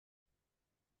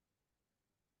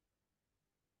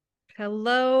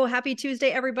Hello, happy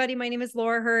Tuesday, everybody. My name is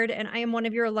Laura Hurd, and I am one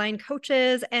of your Align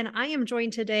coaches. And I am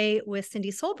joined today with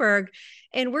Cindy Solberg.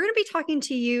 And we're going to be talking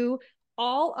to you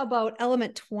all about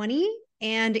element 20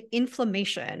 and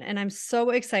inflammation. And I'm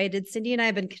so excited. Cindy and I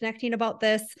have been connecting about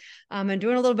this and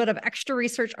doing a little bit of extra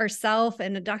research ourselves.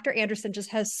 And Dr. Anderson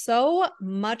just has so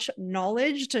much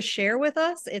knowledge to share with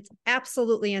us. It's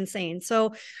absolutely insane.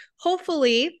 So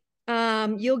hopefully,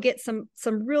 you'll get some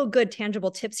real good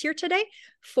tangible tips here today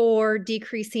for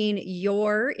decreasing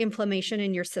your inflammation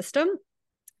in your system.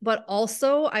 But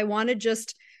also, I want to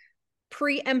just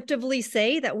preemptively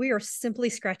say that we are simply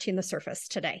scratching the surface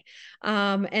today.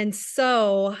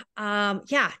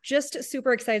 Just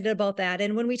super excited about that.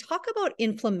 And when we talk about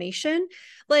inflammation,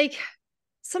 like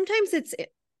sometimes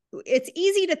it's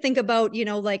easy to think about,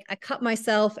 like I cut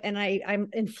myself and I'm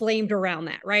inflamed around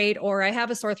that, right? Or I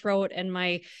have a sore throat and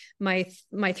my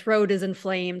throat is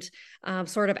inflamed,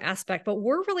 sort of aspect. But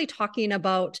we're really talking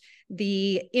about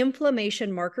the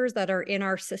inflammation markers that are in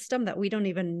our system that we don't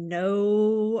even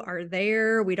know are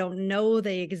there. We don't know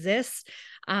they exist.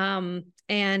 And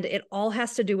it all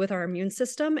has to do with our immune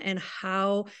system and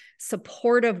how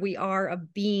supportive we are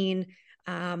of being,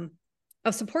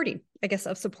 of supporting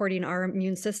our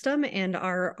immune system and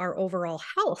our overall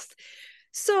health.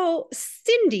 So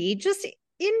Cindy, just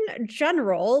in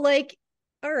general, like,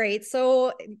 all right,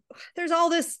 so there's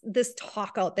all this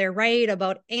talk out there, right,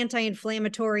 about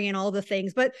anti-inflammatory and all the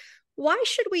things, but why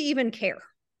should we even care?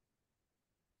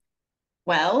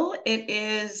 Well, it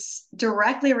is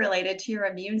directly related to your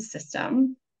immune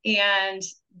system. And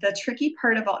the tricky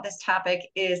part about this topic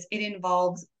is it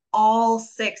involves all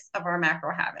six of our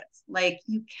macro habits. Like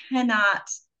you cannot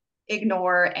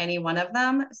ignore any one of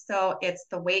them. So it's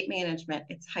the weight management,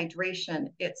 it's hydration,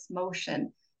 it's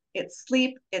motion, it's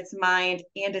sleep, it's mind,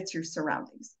 and it's your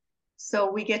surroundings.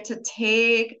 So we get to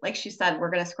take, like she said,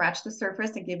 we're going to scratch the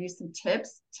surface and give you some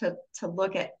tips to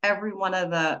look at every one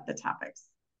of the topics.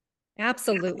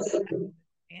 Absolutely.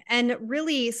 And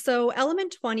really, so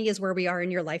element 20 is where we are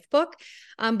in your life book.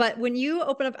 But when you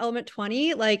open up element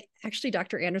 20, like actually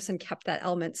Dr. Anderson kept that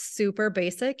element super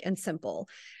basic and simple.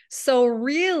 So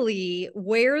really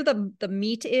where the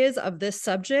meat is of this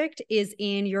subject is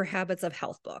in your habits of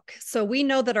health book. So we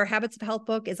know that our habits of health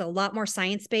book is a lot more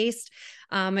science-based.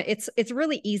 It's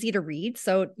really easy to read.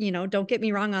 So, don't get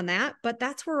me wrong on that, but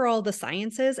that's where all the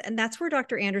science is. And that's where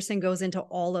Dr. Anderson goes into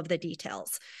all of the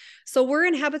details. So we're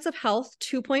in Habits of Health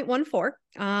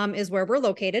 2.14 is where we're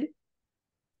located.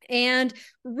 And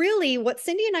really what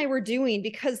Cindy and I were doing,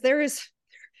 because there is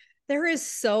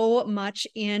so much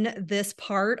in this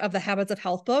part of the Habits of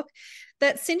Health book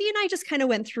that Cindy and I just kind of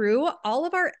went through all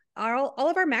of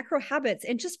our macro habits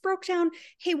and just broke down,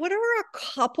 hey, what are a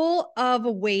couple of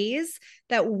ways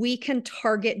that we can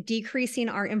target decreasing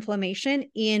our inflammation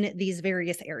in these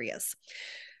various areas?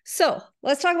 So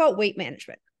let's talk about weight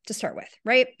management to start with,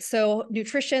 right? So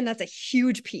nutrition, that's a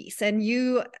huge piece. And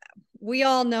we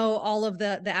all know all of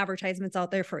the advertisements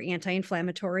out there for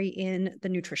anti-inflammatory in the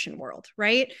nutrition world,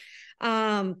 right?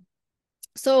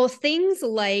 So things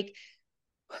like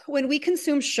when we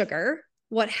consume sugar,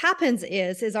 what happens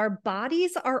is our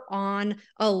bodies are on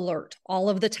alert all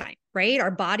of the time, right?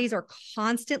 Our bodies are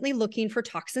constantly looking for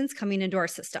toxins coming into our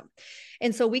system.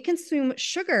 And so we consume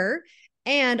sugar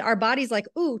and our body's like,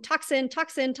 ooh, toxin,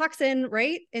 toxin, toxin,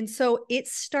 right? And so it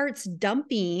starts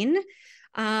dumping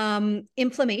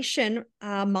inflammation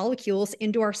molecules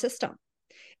into our system.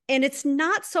 And it's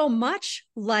not so much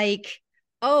like,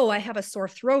 oh, I have a sore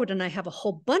throat and I have a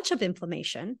whole bunch of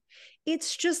inflammation.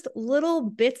 It's just little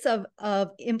bits of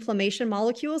inflammation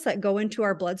molecules that go into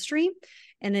our bloodstream.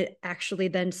 And it actually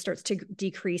then starts to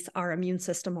decrease our immune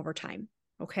system over time.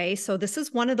 Okay. So this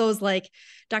is one of those, like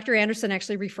Dr. Anderson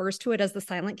actually refers to it as the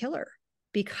silent killer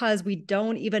because we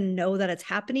don't even know that it's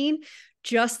happening.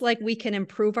 Just like we can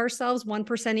improve ourselves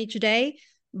 1% each day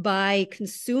by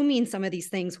consuming some of these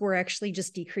things, we're actually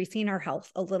just decreasing our health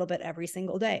a little bit every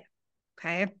single day.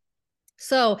 Okay.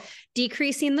 So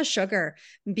decreasing the sugar,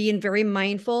 being very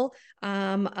mindful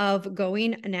of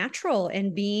going natural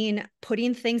and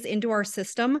putting things into our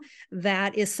system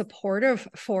that is supportive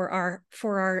for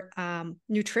our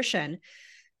nutrition.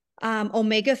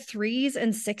 Omega-3s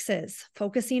and 6s,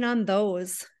 focusing on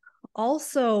those.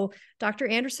 Also, Dr.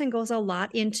 Anderson goes a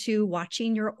lot into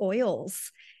watching your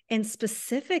oils and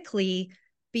specifically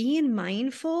being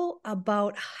mindful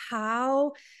about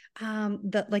how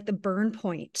the burn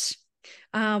point.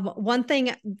 One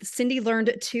thing Cindy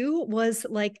learned too was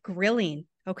like grilling.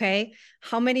 Okay.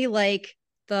 How many like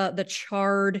the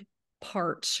charred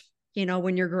part,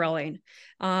 when you're grilling,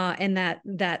 and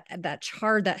that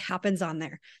char that happens on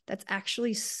there, that's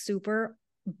actually super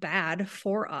bad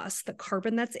for us. The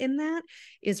carbon that's in that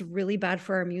is really bad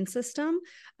for our immune system.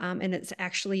 And it's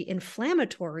actually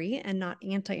inflammatory and not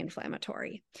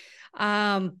anti-inflammatory.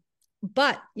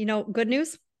 But, you know, good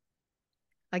news,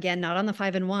 again, not on the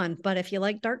 5-in-1, but if you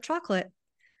like dark chocolate,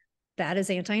 that is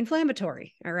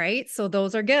anti-inflammatory. All right. So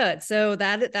those are good. So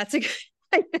that's a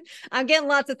I'm getting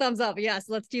lots of thumbs up. Yes,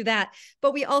 let's do that.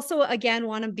 But we also, again,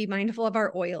 want to be mindful of our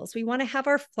oils. We want to have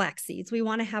our flax seeds. We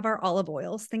want to have our olive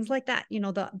oils, things like that. You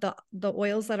know, the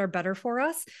oils that are better for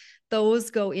us,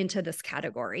 those go into this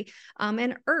category.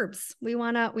 And herbs, we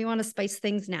want to spice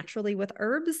things naturally with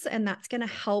herbs, and that's going to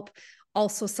help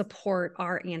also support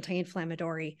our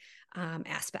anti-inflammatory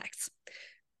aspects.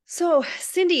 So,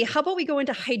 Cindy, how about we go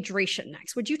into hydration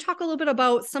next? Would you talk a little bit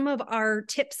about some of our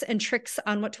tips and tricks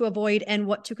on what to avoid and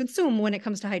what to consume when it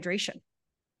comes to hydration?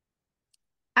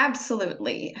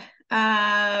 Absolutely.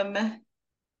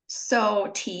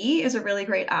 So tea is a really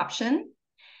great option.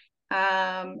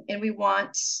 And we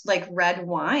want, like, red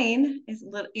wine is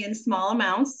in small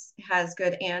amounts, has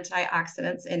good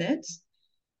antioxidants in it.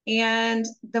 And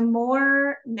the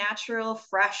more natural,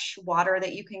 fresh water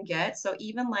that you can get, so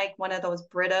even like one of those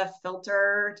Brita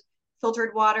filtered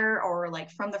water, or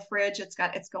like from the fridge,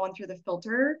 it's going through the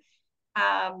filter.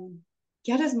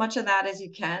 Get as much of that as you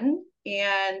can,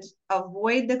 and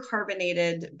avoid the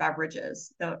carbonated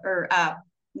beverages,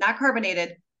 not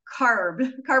carbonated,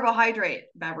 carbohydrate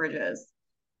beverages,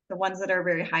 the ones that are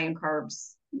very high in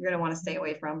carbs. You're going to want to stay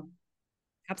away from.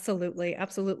 Absolutely.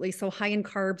 Absolutely. So high in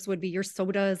carbs would be your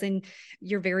sodas and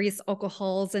your various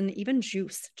alcohols, and even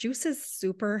juice. Juice is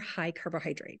super high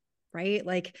carbohydrate, right?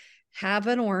 Like, have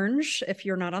an orange if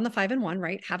you're not on the 5-in-1,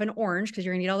 right? Have an orange because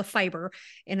you're gonna need all the fiber,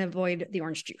 and avoid the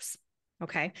orange juice.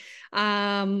 Okay.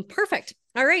 Perfect.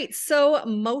 All right. So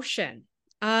motion.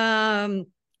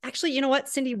 Actually, you know what,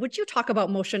 Cindy, would you talk about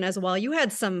motion as well? You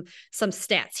had some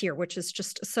stats here, which is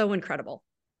just so incredible.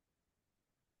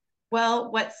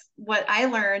 Well, what I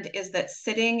learned is that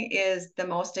sitting is the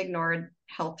most ignored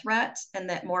health threat, and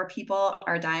that more people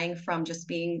are dying from just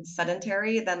being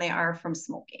sedentary than they are from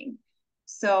smoking.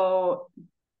 So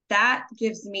that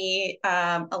gives me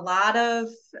a lot of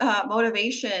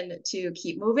motivation to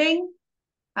keep moving.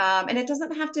 And it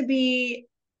doesn't have to be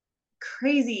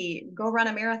crazy, go run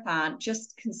a marathon,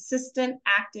 just consistent,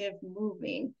 active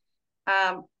moving.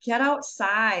 Get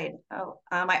outside.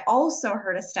 I also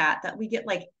heard a stat that we get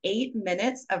like 8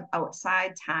 minutes of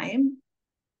outside time,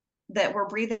 that we're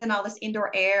breathing all this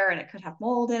indoor air and it could have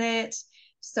mold in it.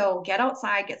 So get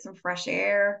outside, get some fresh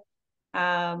air,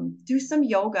 do some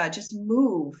yoga, just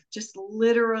move, just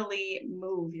literally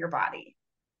move your body.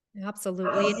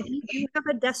 Absolutely. And if you do have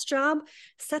a desk job,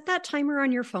 set that timer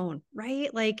on your phone,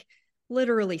 right? Like,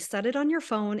 literally set it on your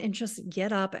phone and just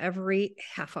get up every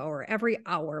half hour, every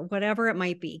hour, whatever it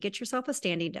might be. Get yourself a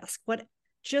standing desk.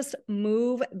 Just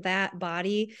move that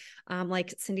body.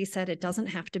 Like Cindy said, it doesn't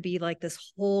have to be like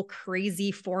this whole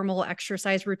crazy formal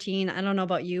exercise routine. I don't know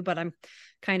about you, but I'm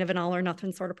kind of an all or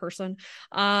nothing sort of person.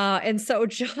 And so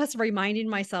just reminding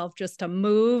myself just to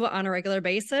move on a regular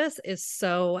basis is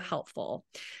so helpful.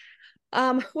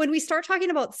 When we start talking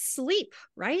about sleep,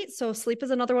 right? So sleep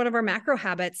is another one of our macro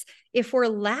habits. If we're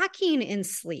lacking in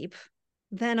sleep,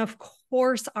 then of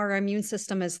course our immune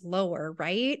system is lower,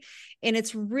 right? And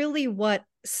it's really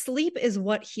sleep is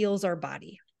what heals our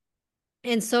body.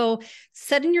 And so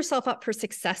setting yourself up for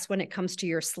success when it comes to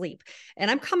your sleep.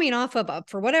 And I'm coming off of,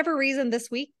 for whatever reason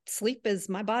this week,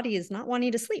 my body is not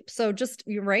wanting to sleep. So just,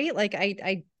 right? Like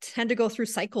I tend to go through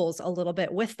cycles a little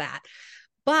bit with that.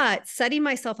 But setting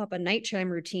myself up a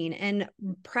nighttime routine and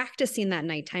practicing that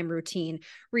nighttime routine,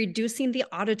 reducing the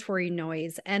auditory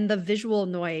noise and the visual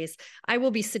noise. I will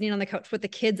be sitting on the couch with the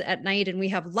kids at night, and we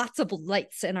have lots of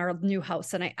lights in our new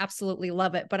house, and I absolutely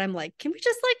love it. But I'm like, can we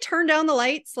just like turn down the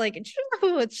lights? Like,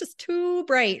 it's just too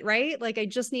bright, right? Like, I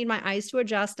just need my eyes to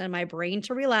adjust and my brain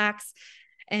to relax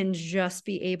and just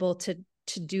be able to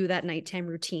do that nighttime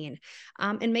routine,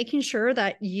 and making sure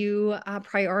that you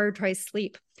prioritize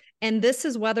sleep. And this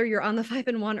is whether you're on the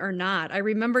 5-in-1 or not. I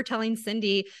remember telling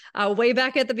Cindy way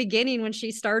back at the beginning when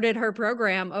she started her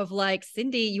program of like,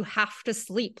 Cindy, you have to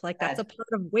sleep. Like, that's a part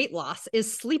of weight loss,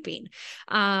 is sleeping.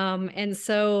 And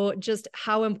so just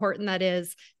how important that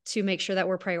is to make sure that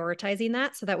we're prioritizing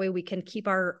that, so that way we can keep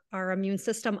our immune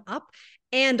system up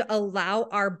and allow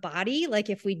our body,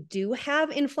 like if we do have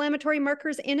inflammatory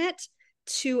markers in it,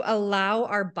 to allow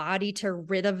our body to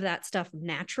rid of that stuff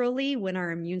naturally when our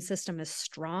immune system is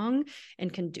strong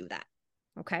and can do that.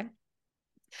 Okay.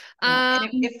 Yeah.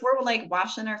 And if we're like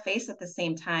washing our face at the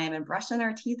same time and brushing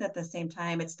our teeth at the same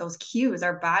time, it's those cues.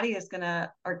 Our body is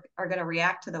are gonna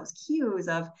react to those cues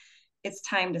of, it's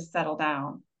time to settle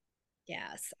down.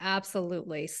 Yes,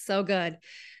 absolutely. So good.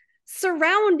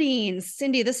 Surroundings.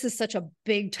 Cindy, this is such a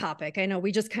big topic. I know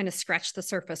we just kind of scratched the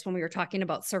surface when we were talking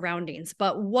about surroundings,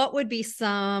 but what would be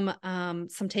some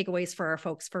takeaways for our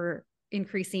folks for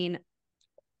increasing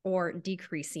or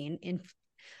decreasing in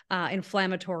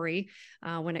inflammatory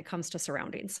when it comes to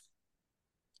surroundings?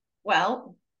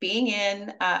 Well, being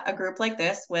in a group like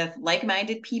this with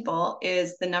like-minded people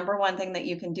is the number one thing that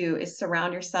you can do, is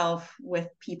surround yourself with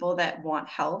people that want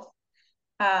health.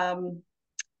 Um,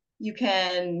 you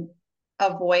can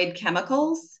avoid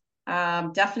chemicals,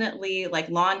 definitely like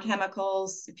lawn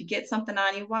chemicals. If you get something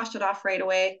on you, wash it off right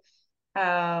away.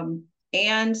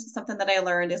 And something that I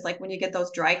learned is like when you get those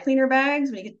dry cleaner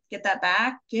bags, when you get that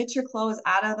back, get your clothes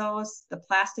out of those. The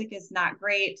plastic is not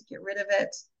great. Get rid of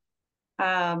it.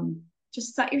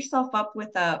 Just set yourself up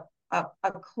with a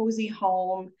cozy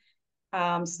home,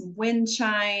 some wind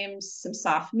chimes, some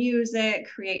soft music,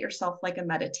 create yourself like a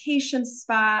meditation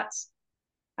spot.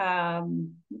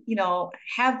 You know,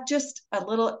 have just a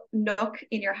little nook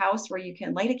in your house where you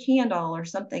can light a candle or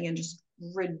something and just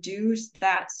reduce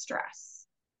that stress.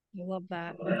 I love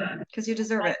that. Because you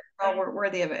deserve it. Oh, we're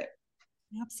worthy of it.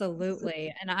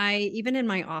 Absolutely. And even in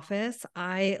my office,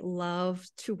 I love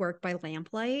to work by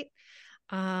lamplight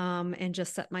and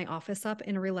just set my office up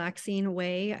in a relaxing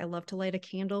way. I love to light a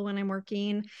candle when I'm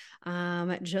working,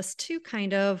 just to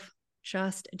kind of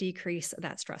just decrease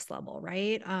that stress level,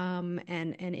 right?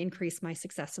 And increase my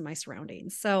success in my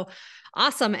surroundings. So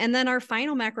awesome. And then our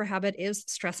final macro habit is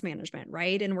stress management,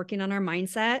 right? And working on our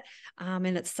mindset.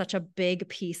 And it's such a big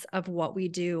piece of what we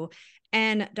do.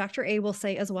 And Dr. A will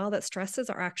say as well that stresses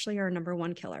are actually our number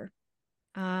one killer.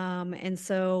 And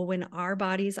so when our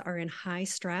bodies are in high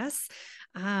stress,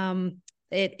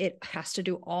 it has to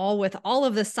do with all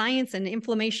of the science and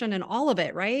inflammation and all of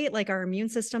it, right? Like our immune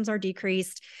systems are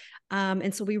decreased.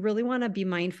 And so we really want to be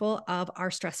mindful of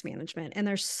our stress management. And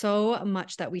there's so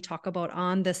much that we talk about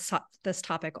on this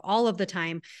topic all of the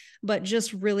time, but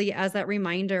just really as that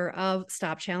reminder of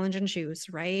stop, challenge, and choose,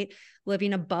 right?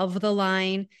 Living above the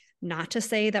line. Not to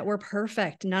say that we're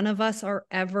perfect. None of us are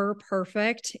ever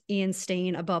perfect in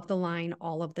staying above the line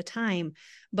all of the time,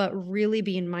 but really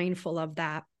being mindful of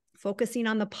that, focusing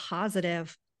on the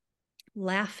positive,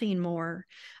 laughing more.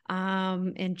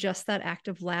 And just that act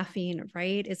of laughing,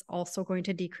 right, is also going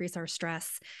to decrease our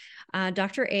stress.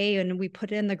 Dr. A, and we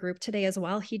put it in the group today as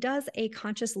well, he does a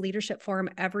conscious leadership forum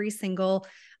every single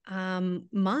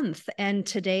month. And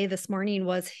this morning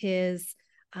was his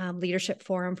leadership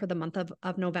forum for the month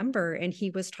of November. And he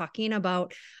was talking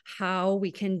about how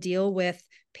we can deal with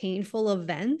painful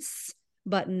events,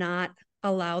 but not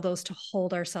allow those to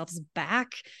hold ourselves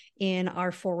back in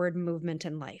our forward movement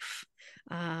in life.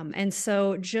 And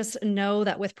so just know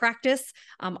that with practice,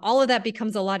 all of that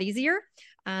becomes a lot easier,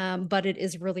 but it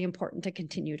is really important to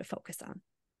continue to focus on.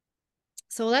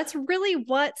 So that's really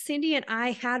what Cindy and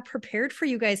I had prepared for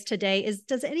you guys today.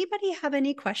 Does anybody have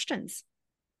any questions?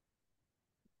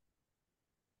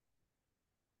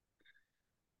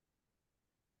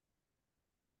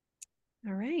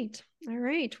 All right. All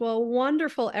right. Well,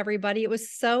 wonderful, everybody. It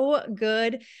was so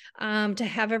good to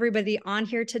have everybody on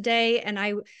here today. And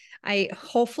I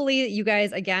hopefully you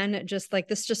guys, again, just like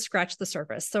this, just scratch the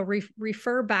surface. So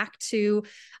refer back to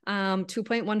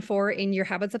 2.14 in your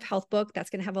Habits of Health book. That's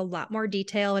going to have a lot more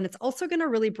detail. And it's also going to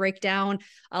really break down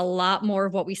a lot more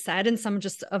of what we said and some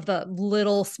just of the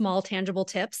little small tangible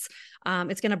tips.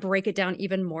 It's going to break it down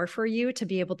even more for you to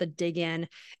be able to dig in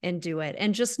and do it.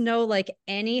 And just know, like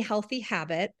any healthy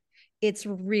habit, it's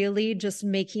really just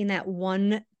making that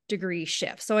 1 degree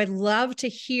shift. So I'd love to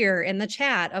hear in the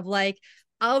chat of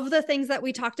the things that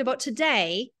we talked about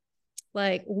today,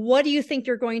 like, what do you think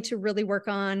you're going to really work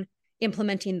on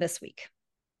implementing this week,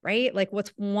 right? Like,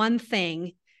 what's one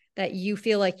thing that you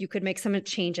feel like you could make some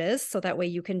changes so that way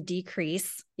you can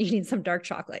decrease eating some dark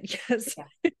chocolate? Yes.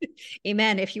 Yeah.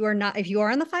 Amen. If you are on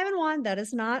the 5-in-1, that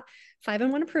is not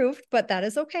 5-in-1 approved, but that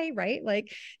is okay, right?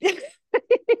 Like,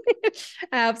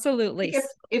 absolutely.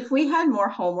 If we had more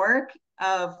homework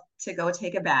to go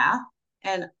take a bath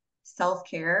and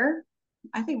self-care,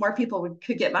 I think more people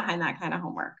could get behind that kind of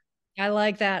homework. I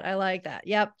like that.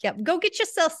 Yep. Go get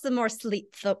yourself some more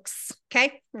sleep, folks.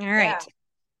 Okay. All right. Yeah.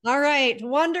 All right.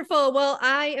 Wonderful. Well,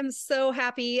 I am so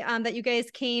happy that you guys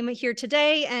came here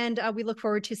today, and we look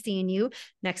forward to seeing you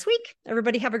next week.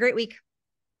 Everybody have a great week.